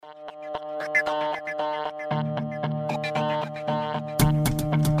வணக்கம்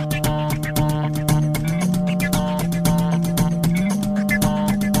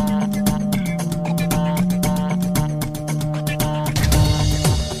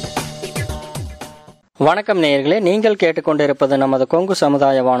நேயர்களே, நீங்கள் கேட்டுக்கொண்டிருப்பது நமது கொங்கு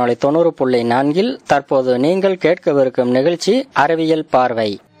சமுதாய வானொலி 90.4. தற்போது நீங்கள் கேட்கவிருக்கும் நிகழ்ச்சி அறிவியல்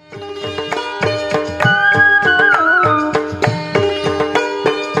பார்வை.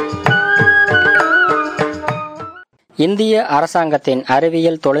 இந்திய அரசாங்கத்தின்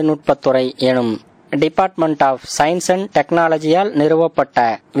அறிவியல் தொழில்நுட்பத்துறை எனும் டிபார்ட்மெண்ட் ஆஃப் சயின்ஸ் அண்ட் டெக்னாலஜியால் நிறுவப்பட்ட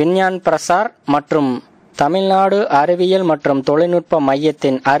விஞ்ஞான் பிரசார் மற்றும் தமிழ்நாடு அறிவியல் மற்றும் தொழில்நுட்ப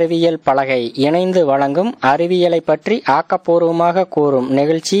மையத்தின் அறிவியல் பலகை இணைந்து வழங்கும் அறிவியலை பற்றி ஆக்கப்பூர்வமாக கூறும்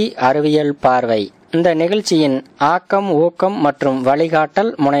நிகழ்ச்சி அறிவியல் பார்வை. இந்த நிகழ்ச்சியின் ஆக்கம், ஊக்கம் மற்றும் வழிகாட்டல்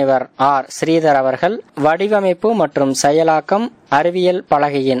முனைவர் ஆர். ஸ்ரீதர் அவர்கள். வடிவமைப்பு மற்றும் செயலாக்கம் அறிவியல்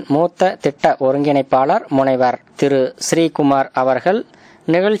பலகையின் மூத்த திட்ட ஒருங்கிணைப்பாளர் முனைவர் திரு ஸ்ரீகுமார் அவர்கள்.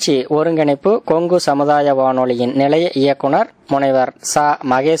 நிகழ்ச்சி ஒருங்கிணைப்பு கொங்கு சமுதாய வானொலியின் நிலைய இயக்குனர் முனைவர் ச.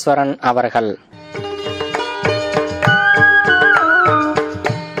 மகேஸ்வரன் அவர்கள்.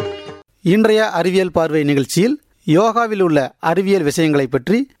 இன்றைய அறிவியல் பார்வை நிகழ்ச்சியில் யோகாவில் உள்ள அறிவியல் விஷயங்களை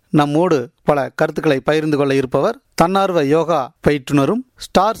பற்றி நம்மோடு பல கருத்துக்களை பகிர்ந்து கொள்ள இருப்பவர் தன்னார்வ யோகா பயிற்றுனரும்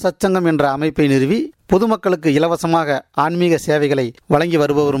ஸ்டார் சச்சங்கம் என்ற அமைப்பை நிறுவி பொதுமக்களுக்கு இலவசமாக ஆன்மீக சேவைகளை வழங்கி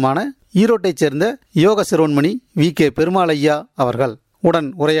வருபவருமான ஈரோட்டைச் சேர்ந்த யோக சிரோன்மணி வி.கே. பெருமாள் ஐயா அவர்கள். உடன்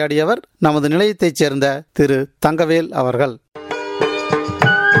உரையாடியவர் நமது நிலையத்தைச் சேர்ந்த திரு தங்கவேல் அவர்கள்.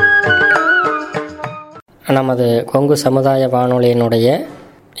 நமது கொங்கு சமுதாய வானொலியினுடைய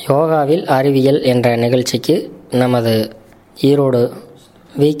யோகாவில் அறிவியல் என்ற நிகழ்ச்சிக்கு நமது ஈரோடு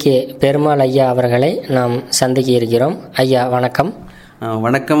வி.கே. பெருமாள் ஐயா அவர்களை நாம் சந்திக்க இருக்கிறோம். ஐயா வணக்கம்.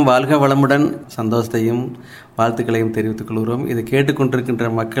 வணக்கம். வாழ்க வளமுடன். சந்தோஷத்தையும் வாழ்த்துக்களையும் தெரிவித்துக் கொள்கிறோம். இதை கேட்டுக்கொண்டிருக்கின்ற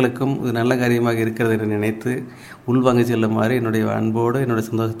மக்களுக்கும் இது நல்ல காரியமாக இருக்கிறது என்று நினைத்து உள்வாங்கி செல்லுமாறு என்னுடைய அன்போடு என்னுடைய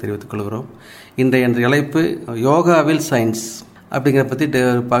சந்தோஷத்தை தெரிவித்துக் கொள்கிறோம். இன்றைய அழைப்பு யோகாவில் சயின்ஸ் அப்படிங்கிற பற்றி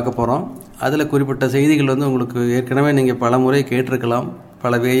பார்க்க போகிறோம். அதில் குறிப்பிட்ட செய்திகள் உங்களுக்கு ஏற்கனவே நீங்கள் பல முறை கேட்டிருக்கலாம்,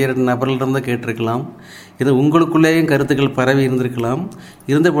 பல வேறு நபர்களிடம் கேட்டிருக்கலாம். இது உங்களுக்குள்ளேயும் கருத்துக்கள் பரவி இருந்திருக்கலாம்.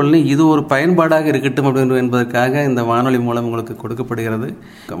 இருந்த பொழுதும் இது ஒரு பயன்பாடாக இருக்கட்டும் என்பதற்காக இந்த வானொலி மூலம் உங்களுக்கு கொடுக்கப்படுகிறது.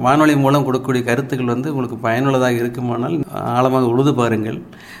 வானொலி மூலம் கொடுக்கக்கூடிய கருத்துக்கள் உங்களுக்கு பயனுள்ளதாக இருக்குமானால் ஆழமாக உழுது பாருங்கள்.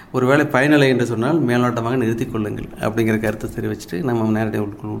 ஒருவேளை பயனில்லை என்று சொன்னால் மேலோட்டமாக நிறுத்திக் கொள்ளுங்கள் அப்படிங்கிற கருத்தை தெரிவிச்சுட்டு நம்ம நேரடியாக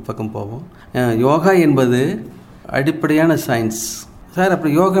உள்பக்கம் போவோம். யோகா என்பது அடிப்படையான சயின்ஸ். சார்,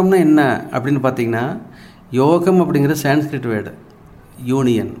 அப்படி யோகம்னா என்ன அப்படின்னு பார்த்தீங்கன்னா, யோகம் அப்படிங்கிற சான்ஸ்கிரிட் வேர்டு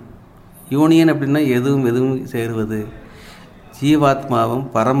யூனியன் அப்படின்னா எதுவும் சேருவது, ஜீவாத்மாவும்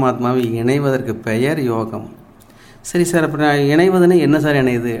பரமாத்மாவும் இணைவதற்கு பெயர் யோகம். சரி சார், அப்படி இணைவதுன்னு என்ன சார்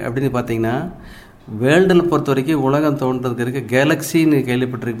இணையுது அப்படின்னு பார்த்தீங்கன்னா, வேர்ல்டில் பொறுத்த வரைக்கும் உலகம் தோன்றதுக்கு இருக்க கேலக்சின்னு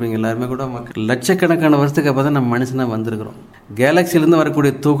கேள்விப்பட்டிருப்பீங்க எல்லாருமே கூட. மக்கள் லட்சக்கணக்கான வருஷத்துக்கு அப்போ தான் நம்ம மனுஷனாக வந்திருக்கிறோம். கேலக்சிலேருந்து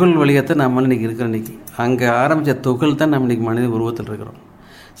வரக்கூடிய துகள் வழியத்தை நம்ம இன்றைக்கி இருக்கிறோம். இன்றைக்கி அங்கே ஆரம்பித்த துகள் தான் நம்ம இன்றைக்கி மனித உருவத்தில் இருக்கிறோம்.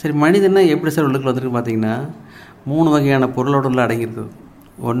 சரி, மனிதன்னா எப்படி சார் உள்ளுக்குள்ள வந்துருக்கு பார்த்தீங்கன்னா, 3 வகையான பொருளோடு உள்ள அடங்கியிருக்குது.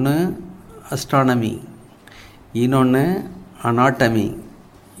 ஒன்று அஸ்ட்ரானமி, இன்னொன்று அனாட்டமி,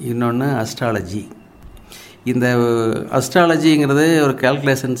 இன்னொன்று அஸ்ட்ராலஜி. இந்த அஸ்ட்ராலஜிங்கிறது ஒரு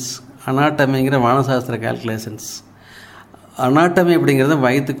கால்குலேஷன்ஸ், அனாட்டமிங்கிற வானசாஸ்திர கால்குலேஷன்ஸ். அனாட்டமி அப்படிங்கிறது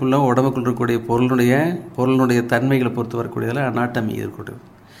வயிற்றுக்குள்ளே உடம்புக்குள்ள இருக்கக்கூடிய பொருளுடைய தன்மைகளை பொறுத்து வரக்கூடியதில் அனாட்டமி இருக்கக்கூடிய.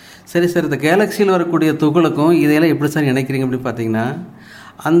 சரி சார், இந்த கேலக்சியில் வரக்கூடிய துகளுக்கும் இதையெல்லாம் எப்படி சார் இணைக்கிறீங்க அப்படின்னு பார்த்தீங்கன்னா,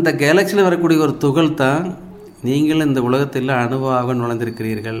 அந்த கேலக்சியில் வரக்கூடிய ஒரு துகள் தான் நீங்கள் இந்த உலகத்தில் அணுவாக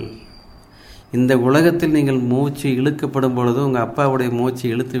நுழைந்திருக்கிறீர்கள். இந்த உலகத்தில் நீங்கள் மூச்சு இழுக்கப்படும் பொழுது, உங்கள் அப்பாவுடைய மூச்சு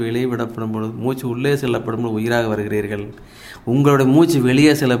இழுத்து வெளியே விடப்படும் பொழுது, மூச்சு உள்ளே செல்லப்படும் பொழுது உயிராக வருகிறீர்கள். உங்களுடைய மூச்சு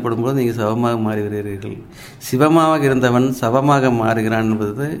வெளியே செல்லப்படும் போது நீங்கள் சவமாக மாறுகிறீர்கள். சிவமாக இருந்தவன் சவமாக மாறுகிறான்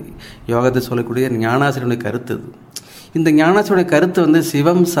என்பது யோகத்தை சொல்லக்கூடிய ஞானாசிரியனுடைய கருத்து. இந்த ஞானாசிரியனுடைய கருத்து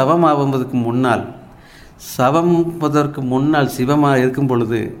சிவம் சவமாகுவதற்கு முன்னால், சவம்பதற்கு முன்னால் சிவமாக இருக்கும்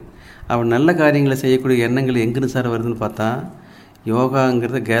பொழுது அவன் நல்ல காரியங்களை செய்யக்கூடிய எண்ணங்கள் எங்கேருந்து சார் வருதுன்னு பார்த்தா,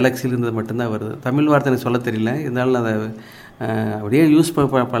 யோகாங்கிறது கேலக்சியில் இருந்தது மட்டும்தான் வருது. தமிழ் வார்த்தை எனக்கு சொல்ல தெரியல, இருந்தாலும் அதை அப்படியே யூஸ்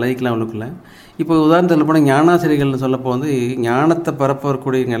பழகிக்கலாம் அவளுக்குள்ள. இப்போ உதாரணத்தில் போனால் ஞானாசிரியர்கள்னு சொல்லப்போ ஞானத்தை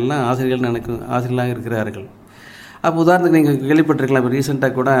பரப்பக்கூடிய எல்லாம் ஆசிரியர்களாக இருக்கிறார்கள். அப்போ உதாரணத்துக்கு நீங்கள் கேள்விப்பட்டிருக்கலாம், இப்போ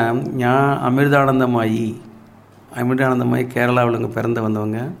ரீசெண்டாக கூட அமிர்தானந்தமாயி கேரளாவில் இங்கே பிறந்து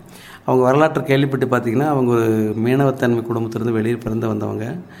வந்தவங்க. அவங்க வரலாற்றை கேள்விப்பட்டு பார்த்திங்கன்னா, அவங்க ஒரு மீனவத்தன்மை குடும்பத்திலிருந்து வெளியே பிறந்து வந்தவங்க.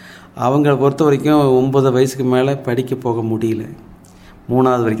 அவங்கள பொறுத்த வரைக்கும் 9 வயசுக்கு மேலே படிக்க போக முடியல,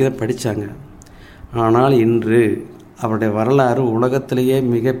 3வது வரைக்கும் தான் படித்தாங்க. ஆனால் இன்று அவருடைய வரலாறு உலகத்திலேயே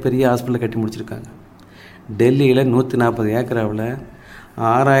மிகப்பெரிய ஹாஸ்பிட்டலை கட்டி முடிச்சிருக்காங்க. டெல்லியில் 140 ஏக்கராவில்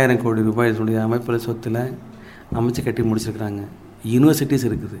 6000 கோடி ரூபாய் அமைப்பில் சொத்தில் அமைச்சு கட்டி முடிச்சிருக்கிறாங்க. யூனிவர்சிட்டிஸ்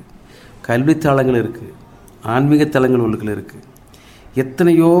இருக்குது, கல்வித்தளங்கள் இருக்குது, ஆன்மீக தளங்கள் உள்ளுக்குள்ள இருக்குது,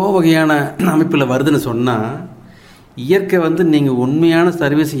 எத்தனையோ வகையான அமைப்பில் வருதுன்னு சொன்னால், இயற்கை வந்து நீங்கள் உண்மையான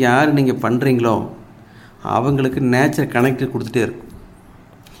சர்வீஸ் யார் நீங்கள் பண்ணுறீங்களோ அவங்களுக்கு நேச்சர் கனெக்ட் கொடுத்துட்டே இருக்கும்.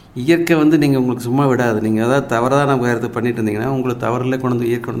 இயற்கை வந்து நீங்கள் உங்களுக்கு சும்மா விடாது. நீங்கள் ஏதாவது தவறான கருத்து பண்ணிட்டு இருந்தீங்கன்னா உங்களுக்கு தவறில்லை கொண்டு வந்து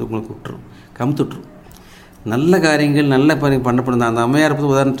இயற்கை வந்து உங்களுக்கு விட்டுரும், கமுத்துட்ரும். நல்ல காரியங்கள் நல்ல பண்ணப்படுது. அந்த அம்மையார்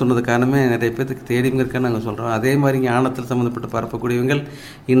பற்றி உதாரணம் சொன்னது காரணமே நிறைய பேருக்கு தேடிங்கிறக்கான்னு நாங்கள் சொல்கிறோம். அதே மாதிரி ஞானத்தில் சம்மந்தப்பட்டு பரப்பக்கூடியவங்கள்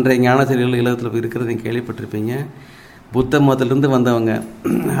இன்றைய ஞான செயல்கள் இல்லத்தில் இருக்கிறது நீங்கள் கேள்விப்பட்டிருப்பீங்க. புத்த மதத்திலிருந்து வந்தவங்க.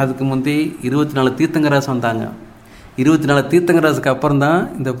 அதுக்கு முந்தி 24 தீர்த்தங்கராசு வந்தாங்க. 24 தீர்த்தங்கராசுக்கு அப்புறம் தான்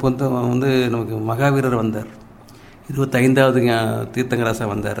இந்த புத்தம் வந்து நமக்கு மகாவீரர் வந்தார். 25வது தீர்த்தங்கராசா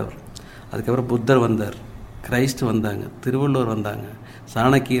வந்தார் அவர். அதுக்கப்புறம் புத்தர் வந்தார், கிரைஸ்ட் வந்தாங்க, திருவள்ளுவர் வந்தாங்க,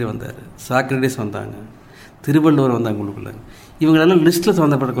 சாணக்கியர் வந்தார், சாக்ரடிஸ் வந்தாங்க, திருவள்ளுவர் வந்தாங்க. உங்களுக்குள்ள இவங்களெல்லாம் லிஸ்ட்டில்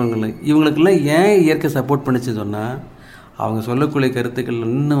சம்மந்தப்பட்டவங்க. இவங்களுக்கெல்லாம் ஏன் இயற்கை சப்போர்ட் பண்ணிச்சுன்னு சொன்னால், அவங்க சொல்லக்கூடிய கருத்துக்கள்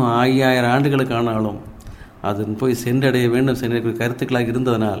இன்னும் 5000 ஆண்டுகளுக்கு ஆனாலும் அது போய் சென்றடைய வேண்டும் சென்றடைய கருத்துக்களாக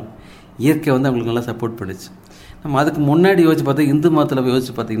இருந்ததனால் இயற்கை வந்து அவங்களுக்கு நல்லா சப்போர்ட் பண்ணிச்சு. நம்ம அதுக்கு முன்னாடி யோசிச்சு பார்த்தா, இந்து மதத்தில்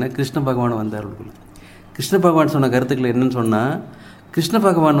யோசிச்சு பார்த்தீங்கன்னா கிருஷ்ண பகவான் வந்தார். கிருஷ்ண பகவான் சொன்ன கருத்துக்கள் என்னன்னு சொன்னால், கிருஷ்ண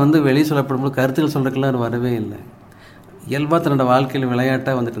பகவான் வந்து வெளியே சொல்லப்படும்போது கருத்துக்கள் சொல்கிறதுக்கெல்லாம் வரவே இல்லை. இயல்பாக தன்னோட வாழ்க்கையில்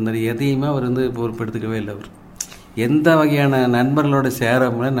விளையாட்டாக வந்துட்டு இருந்தார். எதையுமே அவர் வந்து பொறுப்பெடுத்துக்கவே இல்லை. அவர் எந்த வகையான நண்பர்களோட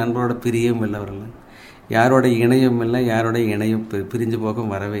சேரவும் இல்லை, நண்பரோட பிரியவும் இல்லை. அவர்கள் யாரோட இணையும் இல்லை, யாரோட இணையும் பிரிஞ்சு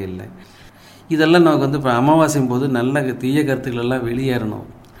போகவும் வரவே இல்லை. இதெல்லாம் நமக்கு வந்து இப்போ அமாவாசையும் போது நல்ல தீய கருத்துக்கள் எல்லாம் வெளியேறணும்.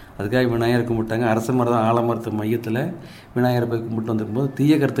 அதுக்காக விநாயகர் கும்பிட்டாங்க. அரச மரம் ஆலமரத்து மையத்தில் விநாயகரை போய் கும்பிட்டு வந்திருக்கும்போது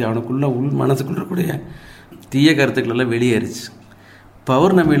தீய கருத்து அவனுக்குள்ளே மனசுக்குள்ளக்கூடிய தீய கருத்துக்கள் எல்லாம் வெளியேறிச்சு.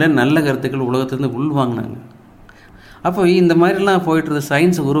 பௌர்ணமியில் நல்ல கருத்துக்கள் உலகத்துலேருந்து உள்வாங்கினாங்க. அப்போ இந்த மாதிரிலாம் போயிட்டு இருந்த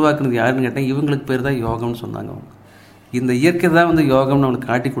சயின்ஸை உருவாக்குனது யாருன்னு கேட்டால் இவங்களுக்கு பேர் தான் யோகம்னு சொன்னாங்க. அவங்க இந்த இயற்கை தான் வந்து யோகம்னு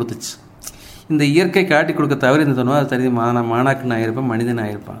அவங்களுக்கு காட்டி கொடுத்துச்சு. இந்த இயற்கை காட்டி கொடுக்க தவிர இந்த சொன்னால் அது தெரியுது. மாணாக்குன்னு ஆகிருப்பான், மனிதன்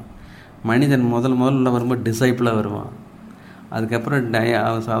ஆகிருப்பான். மனிதன் முதல்ல வரும்போது டிசைப்பிளாக வருவான். அதுக்கப்புறம்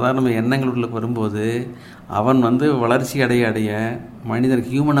சாதாரண எண்ணங்களுக்குள்ள வரும்போது அவன் வந்து வளர்ச்சி அடைய மனிதன்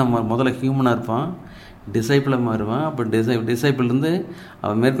ஹியூமனாக முதல்ல ஹியூமனாக இருப்பான், டிசைப்பிளாக மாறுவான். அப்போ டிசைப்பிள்லேருந்து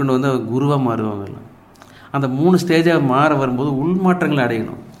அவன் மேற்கொண்டு வந்து குருவாக மாறுவாங்க. அந்த 3 ஸ்டேஜாக மாற வரும்போது உள்மாற்றங்களை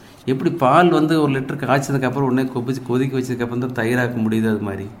அடையணும். எப்படி பால் வந்து 1 லிட்டர் காய்ச்சதுக்கப்புறம் உடனே கொதிக்க வச்சதுக்கப்புறம் தான் தயிராக்க முடியுது, அது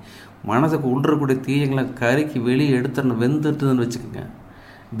மாதிரி மனசுக்கு உள்றக்கூடிய தீயங்களை கறிக்கு வெளியே எடுத்துடணும். வெந்துட்டுதுன்னு வச்சுக்கோங்க.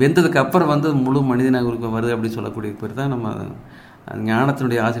 வெந்ததுக்கு அப்புறம் வந்து முழு மனிதனாக வருது அப்படின்னு சொல்லக்கூடிய பேர் தான் நம்ம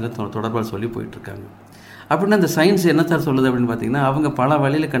ஞானத்தினுடைய ஆசிரியர் தொடர்பாக சொல்லி போயிட்டுருக்காங்க. அப்படின்னா இந்த சயின்ஸ் என்ன சார் சொல்லுது அப்படின்னு பார்த்தீங்கன்னா, அவங்க பல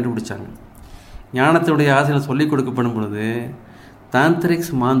வழியில் கண்டுபிடிச்சாங்க. ஞானத்தினுடைய ஆசிரியர் சொல்லிக் கொடுக்கப்படும் பொழுது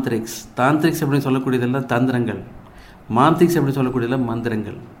தாந்திரிக்ஸ் அப்படின்னு சொல்லக்கூடியதெல்லாம் தந்திரங்கள், மாந்திரிக்ஸ் அப்படின்னு சொல்லக்கூடியதெல்லாம்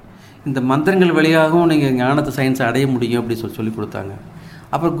மந்திரங்கள். இந்த மந்திரங்கள் வழியாகவும் நீங்கள் ஞானத்தை சயின்ஸை அடைய முடியும் அப்படின்னு சொல்லி கொடுத்தாங்க.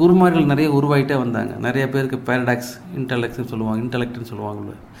 அப்புறம் குருமார்கள் நிறைய உருவாகிட்டே வந்தாங்க. நிறைய பேருக்கு பேரடாக்ஸ் இன்டலெக்ட்னு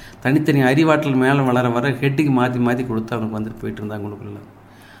சொல்லுவாங்க. தனித்தனி அறிவாற்றல் மேலே வர ஹெட்டுக்கு மாற்றி கொடுத்து அவங்களுக்கு வந்துட்டு போயிட்டு இருந்தாங்க உங்களுக்குள்ள.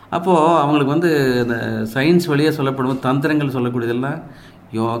 அப்போது அவங்களுக்கு வந்து இந்த சயின்ஸ் வழியாக சொல்லப்படும் தந்திரங்கள் சொல்லக்கூடியதெல்லாம்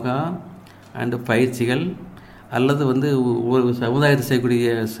யோகா அண்டு பயிற்சிகள், அல்லது வந்து ஒரு சமுதாயத்தை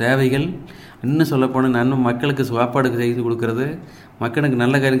செய்யக்கூடிய சேவைகள், இன்னும் சொல்லப்போனால் நன்மை மக்களுக்கு சாப்பாடு செய்து கொடுக்கறது, மக்களுக்கு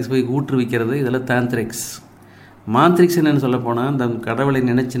நல்ல காரியத்துக்கு போய் ஊற்றுவிக்கிறது, இதெல்லாம் தாந்திரிக்ஸ். மாந்திரிக்ஸ் என்னென்னு சொல்லப்போனால் இந்த கடவுளை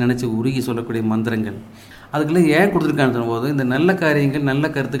நினச்சி உருகி சொல்லக்கூடிய மந்திரங்கள். அதுக்கெல்லாம் ஏன் கொடுத்துருக்கான்னு சொல்லும்போது, இந்த நல்ல காரியங்கள் நல்ல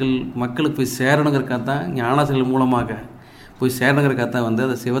கருத்துக்கள் மக்களுக்கு போய் சேரணுங்கிறக்காக தான், ஞானாசிரியர்கள் மூலமாக போய் சேரணுங்கிறக்காக தான் வந்து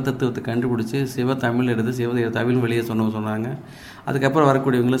அதை சிவத்தத்துவத்தை கண்டுபிடிச்சி சிவ தமிழ் எடுத்து தமிழ் வழியை சொன்னாங்க. அதுக்கப்புறம்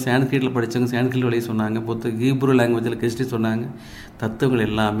வரக்கூடியவங்களும் சான்ஸ்கிரிட்டில் படித்தவங்க சான்ஸ்கிரிட் வழியை சொன்னாங்க. ஹீப்ரு லாங்குவேஜில் கிறிஸ்டி சொன்னாங்க. தத்துவங்கள்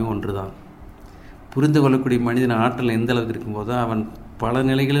எல்லாமே ஒன்று தான். புரிந்து கொள்ளக்கூடிய மனிதன் ஆற்றல் எந்த அளவுக்கு இருக்கும்போதோ அவன் பல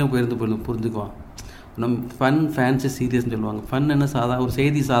நிலைகளையும் புரிஞ்சுக்குவான். ஃபன், ஃபேன்சி, சீரியஸ்ன்னு சொல்லுவாங்க. ஃபன் என்ன ஒரு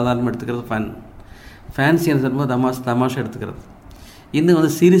செய்தி சாதாரணமாக எடுத்துக்கிறது ஃபன். ஃபேன்சி என்ன சொல்லும்போது தமாஷா எடுத்துக்கிறது. இன்னும்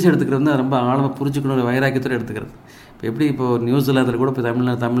வந்து சீரியஸ் எடுத்துக்கிறது வந்து ரொம்ப ஆழமாக புரிஞ்சுக்கணும், வைராக்கியத்தோடு எடுத்துக்கிறது. இப்போ நியூசிலாந்தில் கூட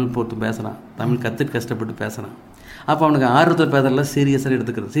இப்போ தமிழ் போட்டு பேசுகிறான், தமிழ் கற்றுட்டு கஷ்டப்பட்டு பேசுகிறான். அப்போ அவனுக்கு ஆர்வத்தில் பேசுறதுலாம் சீரியஸாக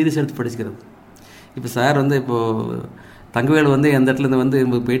எடுத்துக்கிறது, சீரியஸ் எடுத்து படிச்சுக்கிறது. இப்போ சார் வந்து இப்போது தங்கவேல் வந்து எந்த இடத்துலேருந்து வந்து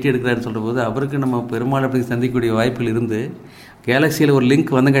பேட்டி எடுக்கிறாருன்னு சொல்கிற போது அவருக்கு நம்ம பெருமாள் அப்படி சந்திக்கக்கூடிய வாய்ப்புகள் இருந்து கேலக்சியில் ஒரு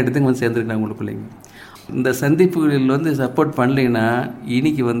லிங்க் வந்தங்காட்டி வந்து சேர்ந்துருக்காங்க உங்களுக்கு பிள்ளைங்க. இந்த சந்திப்புகளில் வந்து சப்போர்ட் பண்ணலைன்னா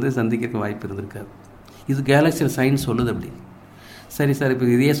இன்னைக்கு வந்து சந்திக்க வாய்ப்பு இருந்திருக்காது. இது கேலக்சியில் சயின்ஸ் சொல்லுது. அப்படி சரி சார், இப்போ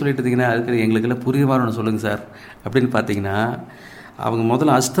இதையே சொல்லிட்டு இருந்தீங்கன்னா அதுக்கு எங்களுக்கெல்லாம் புரியுற மாதிரி ஒன்று சொல்லுங்கள் சார் அப்படின்னு பார்த்தீங்கன்னா, அவங்க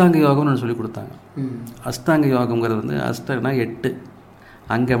முதல்ல அஷ்டாங்க யோகம்னு ஒன்று சொல்லி கொடுத்தாங்க. அஷ்டாங்க யோகம்ங்கிறது வந்து அஷ்டம்னா 8,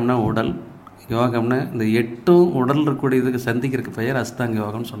 அங்கம்னா உடல், யோகம்னா இந்த 8ம் உடல் இருக்கக்கூடிய இதுக்கு சந்திக்கிறதுக்கு பெயர் அஷ்டாங்க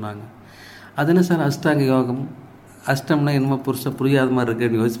யோகம்னு சொன்னாங்க. அது என்ன சார் அஷ்டாங்க யோகம்? அஷ்டம்னா என்னமோ புரியாத மாதிரி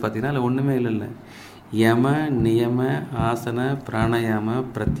இருக்குன்னு யோசிச்சு பார்த்தீங்கன்னா அதில் ஒன்றுமே இல்லை. யம, நியம, ஆசன, பிராணாயாம,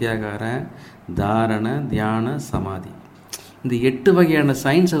 பிரத்யாகார, தாரண, தியான, சமாதி, இந்த 8 வகையான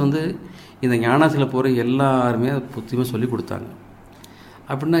சயின்ஸை வந்து இந்த ஞானாசியில் போகிற எல்லாருமே புத்தியமாக சொல்லி கொடுத்தாங்க.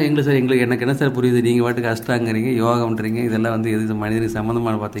 அப்படின்னா எனக்கு என்ன சார் புரியுது, நீங்கள் வாட்டுக்கு அஷ்டாங்கிறீங்க, யோகம்ன்றீங்க, இதெல்லாம் வந்து எது மனிதனுக்கு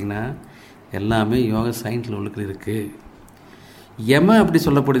சம்மந்தமான பார்த்தீங்கன்னா எல்லாமே யோகா சயின்ஸில் உள்ளுக்கு இருக்குது. யம அப்படி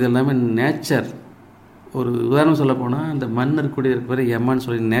சொல்லக்கூடியது எல்லாமே நேச்சர். ஒரு உதாரணம் சொல்ல போனால் இந்த மண் இருக்கக்கூடிய இருக்கிற யமான்னு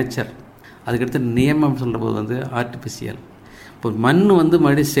சொல்லி நேச்சர். அதுக்கடுத்து நியமம் சொல்கிற போது வந்து ஆர்டிஃபிஷியல். இப்போ மண் வந்து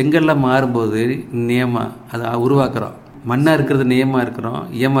மறுபடியும் செங்கல்லாம் மாறும்போது நியமம் அதை உருவாக்குறோம். மண்ணாக இருக்கிறது நியமாக இருக்கிறோம்,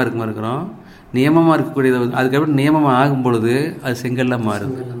 ஈயமாக இருக்கிறோம். நியமமாக இருக்கக்கூடியது வந்து அதுக்கப்புறம் நியமமாக ஆகும் பொழுது அது செங்கல்லாம்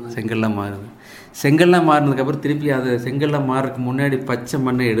மாறுது. செங்கல்லாம் மாறினதுக்கப்புறம் திருப்பி அதை செங்கல்லாம் மாறுறதுக்கு முன்னாடி பச்சை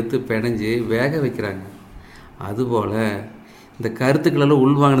மண்ணை எடுத்து பிணைஞ்சு வேக வைக்கிறாங்க. அதுபோல் இந்த கருத்துக்களெல்லாம்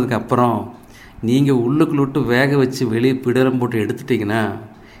உள்வாங்கினதுக்கு அப்புறம் நீங்கள் உள்ளுக்குள்ள விட்டு வேக வச்சு வெளியே பிடரம் போட்டு எடுத்துட்டிங்கன்னா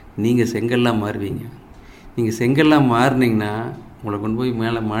நீங்கள் செங்கல்லாம் மாறுவீங்க. நீங்கள் செங்கல்லாம் மாறினீங்கன்னா உங்களை கொண்டு போய்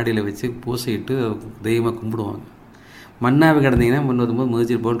மேலே மாடியில் வச்சு பூசையிட்டு தெய்வமாக கும்பிடுவாங்க. மண்ணாக கிடந்தீங்கன்னா முன்னோதும்போது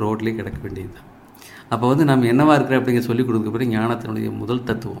முதிர்ச்சிட்டு போகிற ரோட்லேயே கிடக்க வேண்டியது தான். அப்போ வந்து நம்ம என்னவா இருக்கிற அப்படிங்கிற சொல்லிக் கொடுக்கப்படுற ஞானத்தினுடைய முதல்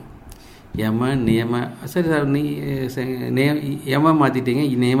தத்துவம் யம நியம. சரி சார், யம மாற்றிட்டீங்க,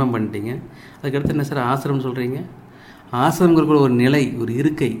 நியமம் பண்ணிட்டீங்க. அதுக்கடுத்து என்ன சார் ஆசிரமம் சொல்கிறீங்க? ஆசிரமங்கிற ஒரு நிலை, ஒரு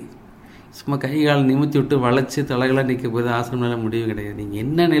இருக்கை. சும்மா கை கால் நிமித்தி விட்டு வளைச்சி தலைகளாக நிற்க போது ஆசிரமம் முடிவு கிடையாது. நீங்கள்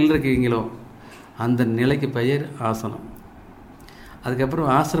என்ன நிலை இருக்கீங்களோ அந்த நிலைக்கு பெயர் ஆசனம். அதுக்கப்புறம்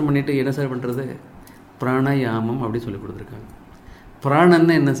ஆசிரமம் பண்ணிவிட்டு என்ன சார் பண்ணுறது? பிராணாயாமம் அப்படி சொல்லி கொடுத்துருக்காங்க.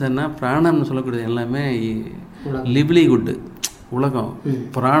 பிராணன்னு என்ன சார்னா, பிராணம்னு சொல்லக்கூடியது எல்லாமே லிவ்லிகுட்டு உலகம்.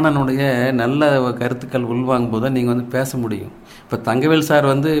 பிராணனுடைய நல்ல கருத்துக்கள் உள்வாங்கும் போது தான் நீங்கள் வந்து பேச முடியும். இப்போ தங்கவேல் சார்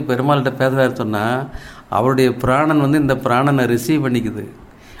வந்து பெருமாள்கிட்ட பேசுகிறாரு சொன்னால் அவருடைய பிராணன் வந்து இந்த பிராணனை ரிசீவ் பண்ணிக்குது.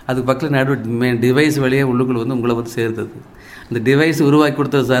 அதுக்கு பக்கத்தில் நடுவு டிவைஸ் வழியே உள்ளுக்குள்ள வந்து உங்களை வந்து சேர்த்தது. இந்த டிவைஸ் உருவாக்கி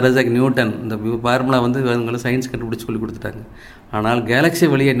கொடுத்தது சார் ஐசாக் நியூட்டன். இந்த ஃபார்முலா வந்து அவங்களை சயின்ஸ் கண்டுபிடிச்சி சொல்லி கொடுத்துட்டாங்க. ஆனால் கேலக்ஸி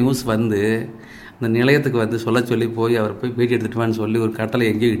வழியே நியூஸ் வந்து இந்த நிலையத்துக்கு வந்து சொல்ல சொல்லி போய் அவர் போய் பேட்டி எடுத்துட்டுவான்னு சொல்லி ஒரு கட்டளை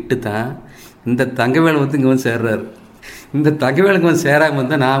எங்கேயோ இட்டு தான் இந்த தங்கவேலை வந்து இங்கே வந்து சேர்றாரு. இந்த தங்கவேலுக்கு வந்து சேராமல்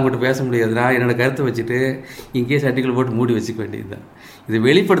இருந்தால் நான் அவங்ககிட்ட பேச முடியாது. நான் என்னோடய கருத்தை வச்சுட்டு இங்கேயே சர்டிஃபிகேட் போட்டு மூடி வச்சுக்க வேண்டியது தான். இது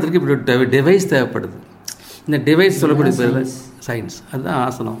வெளிப்படுத்துறதுக்கு இப்படி டிவைஸ் தேவைப்படுது. இந்த டிவைஸ் சொல்லக்கூடிய பேர் சயின்ஸ். அதுதான்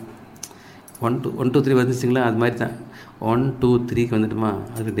ஆசனம். 1 2 3 வந்துச்சுங்களா, அது மாதிரி தான் 1 2 3க்கு வந்துட்டுமா,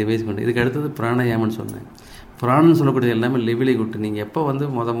 அதுக்கு டிவைஸ் பண்ணு. இதுக்கு அடுத்தது பிராணாயாமம்னு சொன்னேன். பிராணம்னு சொல்லக்கூடியது எல்லாமே லெவிலை விட்டு நீங்கள் எப்போ வந்து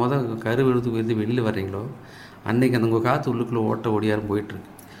கரு விழுத்துக்கு வந்து வெளியில் வர்றீங்களோ அன்றைக்கி அந்த உங்கள் காற்று உள்ளுக்குள்ளே ஓடியாரும் போயிட்டுருக்கு.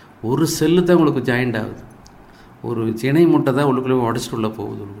 ஒரு செல்லு தான் உங்களுக்கு ஜாயிண்ட் ஆகுது. ஒரு சினை முட்டை தான் உள்ளுக்குள்ளே உடச்சிட்டு உள்ளே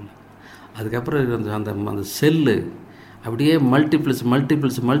போகுது உள்ளுக்குள்ளே. அதுக்கப்புறம் அந்த செல்லு அப்படியே மல்டிப்ளஸ்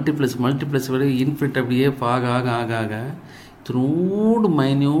வரை இன்ஃபினிட் அப்படியே ஆக திருநூடு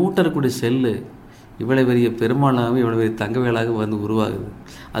மைன்யூட்டாக இருக்கக்கூடிய செல்லு இவ்வளோ பெரிய பெருமாளாகவும் இவ்வளோ பெரிய தங்கவேலாக வந்து உருவாகுது.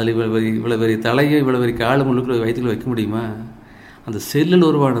 அதில் இவ்வளோ பெரிய தலையை இவ்வளோ பெரிய காலம் உள்ளுக்குள்ள வயிற்றுக்குள்ள வைக்க முடியுமா? அந்த செல்லில்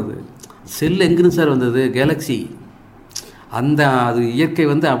உருவானது. செல் எங்கிருந்து சார் வந்தது? கேலக்ஸி. அது இயற்கை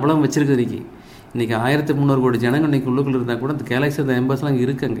வந்து அவ்வளோ வச்சுருக்குது. இன்றைக்கி 1300 கோடி ஜனங்கள் இன்றைக்கி உள்ளுக்குள்ள இருந்தால் கூட அந்த கேலக்ஸி அந்த எம்பர்ஸ்லாம்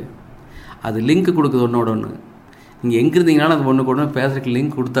இருக்குங்க. அது லிங்க் கொடுக்குது ஒன்றோட ஒன்று. நீங்கள் எங்கே இருந்தீங்கனாலும் அந்த ஒன்று கூட பேசுகிறதுக்கு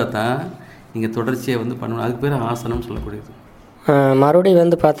லிங்க் கொடுத்தா தான் நீங்கள் தொடர்ச்சியாக வந்து பண்ணணும். அதுக்கு பேர் ஆசனம் சொல்லக்கூடியது. மறுபடியும்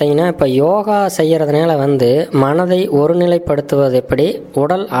வந்து பார்த்தீங்கன்னா இப்போ யோகா செய்கிறதுனால வந்து மனதை ஒருநிலைப்படுத்துவது எப்படி,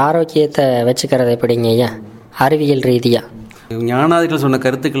 உடல் ஆரோக்கியத்தை வச்சுக்கிறது எப்படிங்க ஐயா அறிவியல் ரீதியாக? ஞானாதிகள் சொன்ன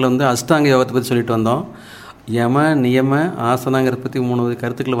கருத்துக்கள் வந்து அஷ்டாங்க யோகத்தை பற்றி சொல்லிட்டு வந்தோம். யம நியம ஆசனாங்கிறத பற்றி 3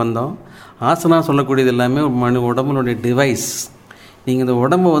 கருத்துக்கள் வந்தோம். ஆசனா சொல்லக்கூடியது எல்லாமே உடம்புனுடைய டிவைஸ். நீங்கள் இந்த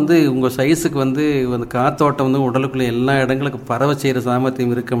உடம்பு வந்து உங்கள் சைஸுக்கு வந்து அந்த காத்தோட்டம் வந்து உடலுக்குள்ளே எல்லா இடங்களுக்கும் பரவ செய்கிற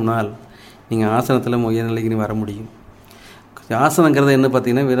சாமர்த்தியம் இருக்கும்னால் நீங்கள் ஆசனத்தில் உயர்நிலைக்கு வர முடியும். ஆசனங்கிறது என்ன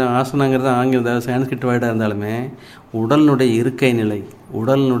பார்த்தீங்கன்னா, வெறும் ஆசனங்கிறது ஆங்கிலம் சான்ஸ்கிரிட் வேர்டாக இருந்தாலுமே உடலினுடைய இருக்கை நிலை,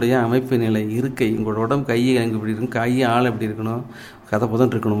 உடலினுடைய அமைப்பு நிலை, இருக்கை. உங்களோட உடம்பு கை அங்கே எப்படி இருக்கும், கை ஆள் எப்படி இருக்கணும்,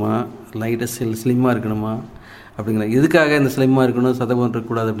 கதப்புதன் இருக்கணுமா, லைட்டாக ஸ்லிம்மாக இருக்கணுமா அப்படிங்கிற. எதுக்காக இந்த ஸ்லிம்மாக இருக்கணும், சதபுதன்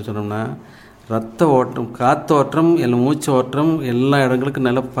இருக்கக்கூடாது அப்படின்னு சொன்னோம்னா, ரத்த ஓட்டம், காத்தோட்டம், எல்லாம் மூச்சு ஓட்டம் எல்லா இடங்களுக்கும்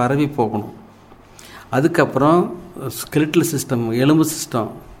நல்லா பரவி போகணும். அதுக்கப்புறம் ஸ்கெலிட்டல் சிஸ்டம், எலும்பு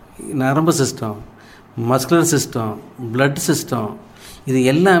சிஸ்டம், நரம்பு system, muscular system, blood system, இது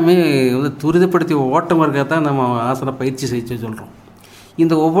எல்லாமே வந்து துரிதப்படுத்தி ஓட்டம் இருக்க தான் நம்ம ஆசன பயிற்சி செய்ய சொல்கிறோம்.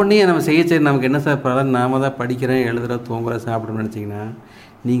 இந்த ஒவ்வொன்றையும் நம்ம செய்ய நமக்கு என்ன சார் பலன்? நாம் தான் படிக்கிறேன், எழுதுகிறோம், தூங்குகிறோம், சாப்பிடணும்னு நினச்சிங்கன்னா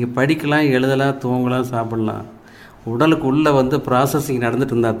நீங்கள் படிக்கலாம், எழுதலாம், தூங்கலாம், சாப்பிட்லாம். உடலுக்கு உள்ளே வந்து ப்ராசஸிங்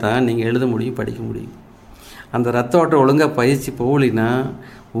நடந்துட்டு இருந்தால் தான் நீங்கள் எழுத முடியும், படிக்க முடியும். அந்த ரத்த ஓட்டம் ஒழுங்காக பயிற்சி போகலின்னா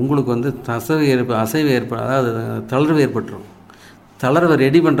உங்களுக்கு வந்து அசைவு அதாவது தளர்வு ஏற்பட்டுரும். தளர்வை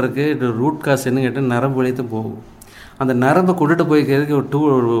ரெடி பண்ணுறதுக்கு ரூட் காஸ் என்ன கேட்டால் நரம்பு வழியத்து போகும். அந்த நரம்பை கொண்டுட்டு போய்க்கிறதுக்கு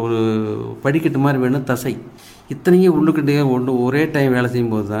ஒரு படிக்கட்டு மாதிரி வேணும் தசை. இத்தனையும் உள்ளுக்கிட்டே ஒரே டைம் வேலை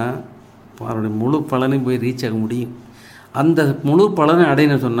செய்யும்போது தான் அவருடைய முழு பலனையும் போய் ரீச் ஆக முடியும். அந்த முழு பலனை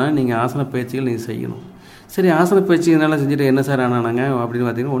அடையணும்னு சொன்னால் நீங்கள் ஆசன பயிற்சிகள் நீங்கள் செய்யணும். சரி ஆசன பயிற்சி இதனால் செஞ்சுட்டு என்ன சார் ஆனானாங்க அப்படின்னு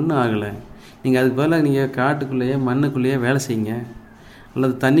பார்த்தீங்கன்னா ஒன்றும் ஆகலை. நீங்கள் அதுக்கு பதிலாக நீங்கள் காட்டுக்குள்ளேயே மண்ணுக்குள்ளேயே வேலை செய்யுங்க,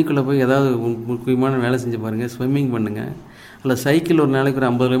 அல்லது தண்ணிக்குள்ளே போய் ஏதாவது முக்கியமான வேலை செஞ்சு பாருங்கள், ஸ்விம்மிங் பண்ணுங்கள், அல்லது சைக்கிள் ஒரு நாளைக்கு ஒரு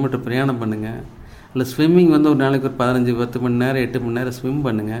 50 கிலோமீட்டர் பிரயாணம் பண்ணுங்கள், அல்லது ஸ்விம்மிங் வந்து ஒரு நாளைக்கு ஒரு 15-10 மணி நேரம் 8 மணி நேரம் ஸ்விம்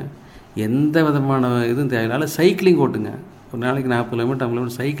பண்ணுங்கள். எந்த விதமான இதுவும் தேவையில்லை. அல்லது சைக்கிளிங் ஓட்டுங்க, ஒரு நாளைக்கு 40 கிலோமீட்டர் 50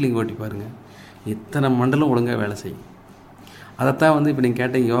 கிலோமீட்டர் சைக்கிளிங் ஓட்டி பாருங்கள். இத்தனை மண்டலம் ஒழுங்காக வேலை செய்யும். அதைத்தான் வந்து இப்போ நீங்கள்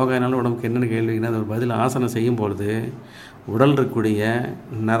கேட்ட யோகானால உடம்புக்கு என்னென்ன கேள்விங்கன்னா அது ஒரு பதில். ஆசனம் செய்யும் பொழுது உடல் இருக்கக்கூடிய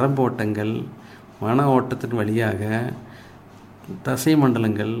நரம்பு ஓட்டங்கள், மன ஓட்டத்தின் வழியாக தசை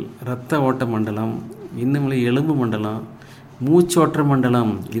மண்டலங்கள், இரத்த ஓட்ட மண்டலம், இன்னும் எலும்பு மண்டலம், மூச்சோட்ட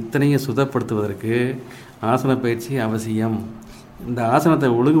மண்டலம் இத்தனையும் சுத்தப்படுத்துவதற்கு ஆசன பயிற்சி அவசியம். இந்த ஆசனத்தை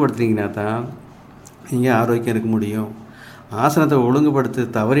ஒழுங்குபடுத்தினீங்கன்னா தான் நீங்கள் ஆரோக்கியம் இருக்க முடியும். ஆசனத்தை ஒழுங்குபடுத்த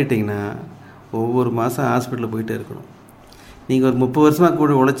தவறிட்டிங்கன்னா ஒவ்வொரு மாதம் ஹாஸ்பிட்டலில் போயிட்டே இருக்கணும். நீங்கள் ஒரு 30 வருஷமாக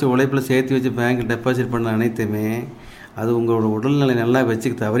கூட உழைப்பில் சேர்த்து வச்சு பேங்க்கில் டெபாசிட் பண்ண அனைத்துமே அது உங்களோட உடல்நிலை நல்லா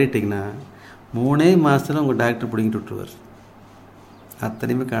வச்சுக்க தவறிட்டிங்கன்னா 3 மாதத்தில் உங்கள் டாக்டர் பிடிங்கிட்டு விட்டுருவார்.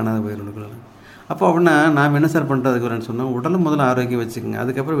 அத்தனையுமே காணாத போயிடும். அப்போ அப்படின்னா நாம் என்ன சார் பண்ணுறதுக்கு வரேன்னு சொன்னால் உடலை முதல்ல ஆரோக்கியம் வச்சுக்கோங்க,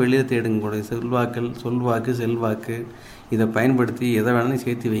 அதுக்கப்புறம் வெளியே தேடுங்க. கூட சொல்வாக்கு செல்வாக்கு இதை பயன்படுத்தி எதை வேணாலும்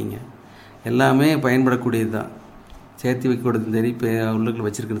சேர்த்து வைங்க. எல்லாமே பயன்படக்கூடியது தான். சேர்த்து வைக்கக்கூடியது சரி, இப்போ உள்ளுக்குள்ள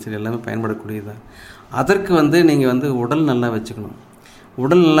வச்சுருக்கணும் சரி, எல்லாமே பயன்படக்கூடியது தான். அதற்கு வந்து நீங்கள் வந்து உடல் நல்லா வச்சுக்கணும்.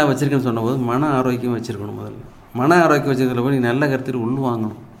 உடல் நல்லா வச்சுருக்கேன்னு சொன்னபோது மன ஆரோக்கியம் வச்சுருக்கணும். முதல்ல மன ஆரோக்கியம் வச்சுருக்கிற போது நீ நல்ல கருத்தில்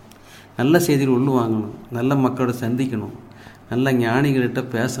உள்வாங்கணும், நல்ல செய்தியில் உள்வாங்கணும், நல்ல மக்களோட சந்திக்கணும், நல்ல ஞானிகள்கிட்ட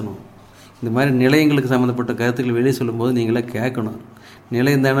பேசணும். இந்த மாதிரி நிலையங்களுக்கு சம்மந்தப்பட்ட கருத்துக்கள் வெளியே சொல்லும்போது நீங்களே கேட்கணும்.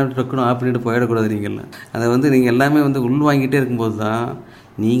 நிலையம் தானே டக்குன்னு ஆஃப் பண்ணிட்டு போயிடக்கூடாது. நீங்கள்லாம் அதை வந்து நீங்கள் எல்லாமே வந்து உள்வாங்கிட்டே இருக்கும்போது தான்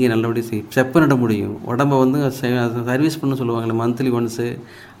நீங்கள் நல்லபடியாக செப்பனிட முடியும். உடம்பை வந்து சர்வீஸ் பண்ண சொல்லுவாங்களே, மந்த்லி ஒன்ஸு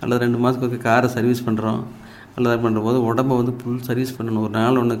அல்லது 2 மாதத்துக்கு காரை சர்வீஸ் பண்ணுறோம் அல்லது பண்ணுற போது உடம்பை வந்து ஃபுல் சர்வீஸ் பண்ணணும். ஒரு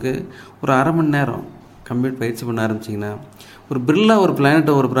நாள் ஒன்றுக்கு ஒரு அரை மணி நேரம் கம்ப்ளீட் பயிற்சி பண்ண ஆரம்பிச்சிங்கன்னா ஒரு பிரில்லாக ஒரு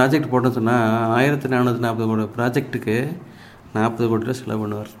பிளானெட்டை ஒரு ப்ராஜெக்ட் போட்டோன்னு சொன்னால் 1440 கோடி ப்ராஜெக்ட்டுக்கு 40 கோடி ரூபா செலவு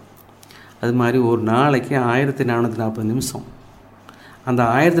பண்ணுவார். அது மாதிரி ஒரு நாளைக்கு 1440 நிமிஷம். அந்த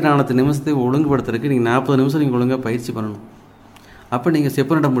 1440 நிமிஷத்தை ஒழுங்குபடுத்துறதுக்கு நீங்கள் 40 நிமிஷம் நீங்கள் ஒழுங்காக பயிற்சி பண்ணணும். அப்போ நீங்கள்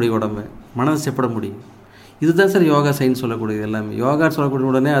செப்பனிட முடியும், உடம்பை மனதை செப்பட முடியும். இதுதான் சார் யோகா சயின்ஸ் சொல்லக்கூடியது. எல்லாமே யோகா சொல்லக்கூடிய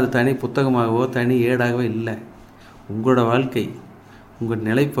உடனே அது தனி புத்தகமாகவோ தனி ஏடாகவோ இல்லை. உங்களோட வாழ்க்கை, உங்கள்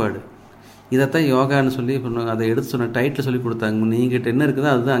நிலைப்பாடு, இதைத்தான் யோகான்னு சொல்லி அதை எடுத்து சொன்ன டைட்டில் சொல்லி கொடுத்தாங்க. நீங்கிட்ட என்ன இருக்குதோ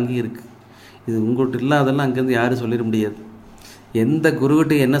அதுதான் அங்கேயும் இருக்குது. இது உங்கள்கிட்ட இல்லாதெல்லாம் அங்கேருந்து யாரும் சொல்லிட முடியாது. எந்த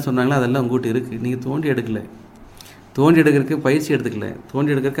குருக்கிட்ட என்ன சொன்னாங்களோ அதெல்லாம் உங்கள்கிட்ட இருக்குது. நீங்கள் தோண்டி எடுக்கலை, தோண்டி எடுக்கிறதுக்கு பயிற்சி எடுத்துக்கல,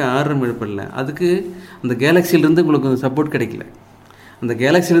 தோண்டி எடுக்கிறதுக்கு ஆர்வம் எழுப்படல. அதுக்கு அந்த கேலக்சியிலேருந்து உங்களுக்கு சப்போர்ட் கிடைக்கல. அந்த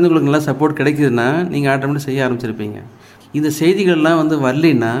கேலக்சிலேருந்து உங்களுக்கு நல்லா சப்போர்ட் கிடைக்குதுன்னா நீங்கள் ஆட்டோமேட்டிக் செய்ய ஆரம்பிச்சிருப்பீங்க. இந்த செய்திகள்லாம் வந்து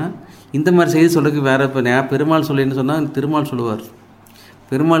வரலைன்னா இந்த மாதிரி செய்தி சொல்கிறதுக்கு வேறு. இப்போ நான் பெருமாள் சொல்லின்னு சொன்னால் திருமால் சொல்லுவார்.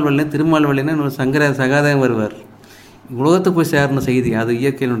 பெருமாள் வழின்னா இன்னொரு சகாதேவன் வருவார். உலகத்தை போய் சேரணும் செய்தி, அது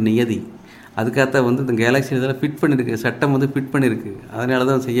இயற்கையினோட நியதி. அதுக்காகத்தான் வந்து இந்த கேலக்ஸி இதெல்லாம் ஃபிட் பண்ணியிருக்கு, சட்டம் வந்து ஃபிட் பண்ணியிருக்கு. அதனால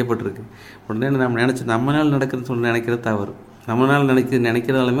தான் செய்யப்பட்டிருக்கு. உடனே நம்ம நம்மளால் நடக்குதுன்னு சொல்லி நினைக்கிறது தவறு. நம்மளால்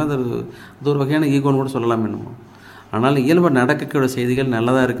நினைக்கிறதாலுமே அது ஒரு வகையான ஈகோன்னு கூட சொல்லலாம் என்னமோ. ஆனால் இயல்பாக நடக்கக்கூடிய செய்திகள்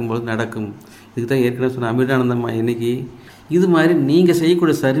நல்லதாக இருக்கும்போது நடக்கும். இதுக்கு தான் ஏற்கனவே சொன்ன அமிர்தானந்தம்மா இன்னைக்கு இது மாதிரி நீங்கள்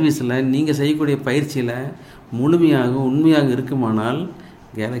செய்யக்கூடிய சர்வீஸில், நீங்கள் செய்யக்கூடிய பயிற்சியில் முழுமையாக உண்மையாக இருக்குமானால்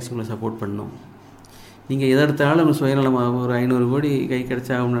கேலக்ஸி உங்களை சப்போர்ட் பண்ணும். நீங்கள் எதெடுத்தாலும் உங்கள் சுயநலமாக ஒரு 500 கோடி கை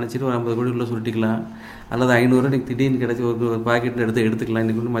கிடச்சாகும்னு நினச்சிட்டு ஒரு 50 கோடி உள்ள சுருட்டிக்கலாம். அல்லது 500 ரூபா திடீர்னு கிடச்சி ஒரு பாக்கெட்டில் எடுத்துக்கலாம்.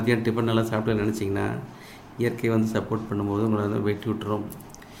 இன்றைக்கி வந்து மத்தியானம் டிஃபன் நல்லா சாப்பிட்டு நினச்சிங்கன்னா இயற்கை வந்து சப்போர்ட் பண்ணும்போது உங்களை வந்து வெட்டி விட்டுரும்.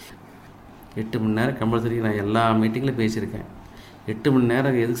 8 மணி நேரம் கம்பல்சரி. நான் எல்லா மீட்டிங்கில் பேசியிருக்கேன். 8 மணி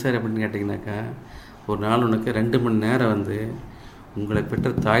நேரம் எதுக்கு சார் அப்படின்னு கேட்டிங்கனாக்கா, ஒரு நாள் உனக்கு 2 மணி நேரம் வந்து உங்களை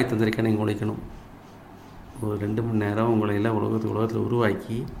பெற்ற தாய் தந்திரிக்காக நீங்கள் உழைக்கணும். ஒரு 2 மணி நேரம் உங்களை எல்லாம் உலகத்தில்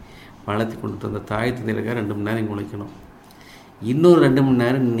உருவாக்கி வளர்த்தி கொண்டு வந்த தாய் தந்தைகளுக்காக 2 மணி நேரம் நீங்கள் உழைக்கணும். இன்னொரு 2 மணி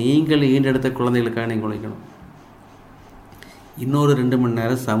நேரம் நீங்கள் ஈண்டெடுத்த குழந்தைகளுக்காக நீங்கள் உழைக்கணும். இன்னொரு 2 மணி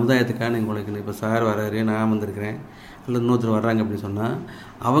நேரம் சமுதாயத்துக்காக நீங்கள் உழைக்கணும். இப்போ சார் வர்றாரு, நான் வந்திருக்கிறேன், இல்லை இன்னொருத்தர் வர்றாங்க அப்படின்னு சொன்னால்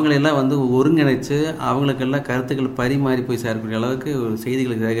அவங்களெல்லாம் வந்து ஒருங்கிணைச்சு அவங்களுக்கெல்லாம் கருத்துக்கள் பரிமாறி போய் சேரக்கூடிய அளவுக்கு ஒரு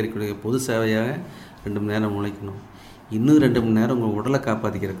செய்திகளை சேகரிக்கக்கூடிய பொது சேவையாக 2 மணி நேரம் உழைக்கணும். இன்னும் 2 மணி நேரம் உங்கள் உடலை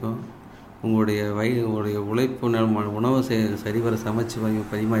காப்பாற்றிக்கிறக்கும், உங்களுடைய உழைப்பு உணவை சரிவர சமைச்சு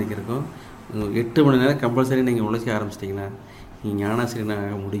பரிமாறிக்கிறக்கும் 8 மணி நேரம் கம்பல்சரி நீங்கள் உழைக்க ஆரம்பிச்சிட்டிங்கன்னா நீங்கள்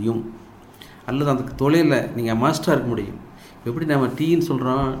ஞானாசிரியனாக முடியும். அல்லது அந்த தொழிலில் நீங்கள் மாஸ்டராக இருக்க முடியும். எப்படி நம்ம டீன்னு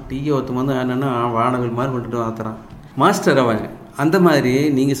சொல்கிறோம், டீயை ஒருத்தம் வந்து என்னென்னா வானவில் மாதிரி கொண்டுட்டு ஆத்துறான், மாஸ்டர் அவங்க. அந்த மாதிரி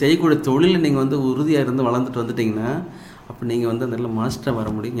நீங்கள் செய்யக்கூடிய தொழிலில் நீங்கள் வந்து உறுதியாக இருந்து வளர்ந்துட்டு வந்துட்டிங்கன்னா அப்போ நீங்கள் வந்து அந்த இடத்துல மாஸ்டராக வர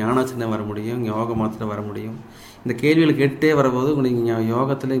முடியும், ஞானாசிரியனாக வர முடியும், யோகா மாஸ்டராக வர முடியும். இந்த கேள்விகளை கேட்டே வரபோது நீங்கள்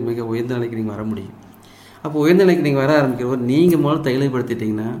யோகத்தில் மிக உயர்ந்த நிலைக்கு நீங்கள் வர முடியும். அப்போ உயர்ந்த நிலைக்கு நீங்கள் வர ஆரம்பிக்கிறபோது நீங்கள் முதல்ல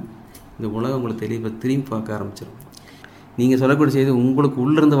தெளிவுபடுத்திட்டிங்கன்னா இந்த உலகம் உங்களுக்கு திரும்பி பார்க்க ஆரம்பிச்சிடும். நீங்கள் சொல்லக்கூடிய செய்தி உங்களுக்கு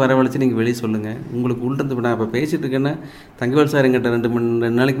உள்ளிருந்து வரவழைச்சி நீங்கள் வெளியே சொல்லுங்கள். உங்களுக்கு உள்ளிருந்து நான் இப்போ பேசிகிட்டு இருக்கேன்னா தங்கவேல் சார் எங்கிட்ட 2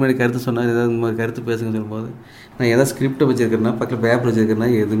 நாளைக்கு முன்னாடி கருத்து சொன்னார், ஏதாவது இந்த மாதிரி கருத்து பேசுங்க சொல்லும்போது நான் ஏதாவது ஸ்கிரிப்டை வச்சுருக்கிறேன்னா பக்கத்தில் பேப்பர் வச்சுருக்கிறேன்னா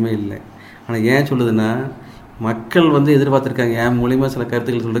எதுவுமே இல்லை. ஆனால் ஏன் சொல்லுதுன்னா மக்கள் எதிர்பார்த்துருக்காங்க. என் மூலிமா சில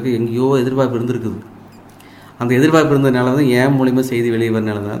கருத்துக்கள் சொல்கிறதுக்கு எங்கேயோ எதிர்பார்ப்பு இருந்திருக்குது. அந்த எதிர்பார்ப்பு இருந்ததுனால தான் என் மூலிமா செய்தி வெளியே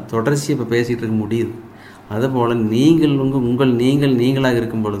வரனால தான் தொடர்ச்சி இப்போ பேசிகிட்டு இருக்க முடியுது. அதுபோல் நீங்கள் நீங்களாக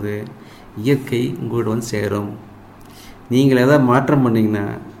இருக்கும் பொழுது இயற்கை உங்கள்கிட்ட சேரும். நீங்கள் எதாவது மாற்றம் பண்ணிங்கன்னா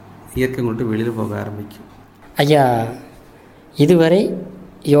இயற்கை உங்கள்கிட்ட வெளியில் போக ஆரம்பிக்கும். ஐயா, இதுவரை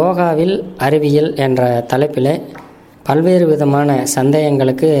யோகாவில் அறிவியல் என்ற தலைப்பில் பல்வேறு விதமான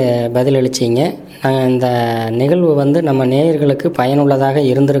சந்தேகங்களுக்கு பதிலளிச்சிங்க. நாங்கள் இந்த நிகழ்வு நம்ம நேயர்களுக்கு பயனுள்ளதாக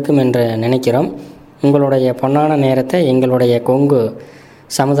இருந்திருக்கும் என்று நினைக்கிறோம். உங்களுடைய பொன்னான நேரத்தை எங்களுடைய கொங்கு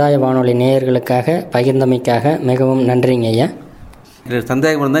சமுதாய வானொலி நேயர்களுக்காக பகிர்ந்தமைக்காக மிகவும் நன்றிங்க ஐயா.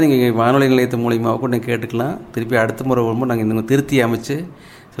 சந்தேகம் இருந்தால் நீங்கள் வானொலி நிலையத்து மூலியமாக கூட நீங்கள் கேட்டுக்கலாம். திருப்பி அடுத்த முறை வரும்போது நாங்கள் இன்னும் திருத்தி அமைச்சு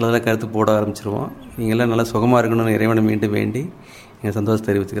சிலதெல்லாம் கருத்து போட ஆரம்பிச்சிருவோம். நீங்கள் எல்லாம் நல்லா சுகமாக இருக்கணும்னு இறைவனை மீண்டும் வேண்டி எங்கள் சந்தோஷம்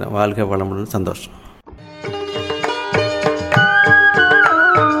தெரிவிச்சுக்கிறேன். வாழ்க வளமுடன். சந்தோஷம்.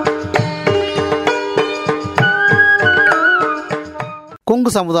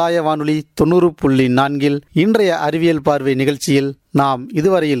 கொங்கு சமுதாய வானொலி 90.4 இன்றைய அறிவியல் பார்வை நிகழ்ச்சியில் நாம்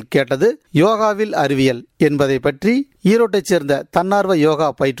இதுவரையில் கேட்டது யோகாவில் அறிவியல் என்பதை பற்றி ஈரோட்டைச் சேர்ந்த தன்னார்வ யோகா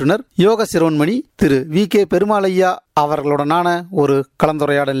பயிற்றுனர் யோக சிரோன்மணி திரு வி.கே. பெருமாளையா அவர்களுடனான ஒரு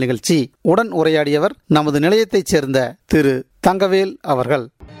கலந்துரையாடல் நிகழ்ச்சி. உடன் உரையாடியவர் நமது நிலையத்தைச் சேர்ந்த திரு தங்கவேல் அவர்கள்.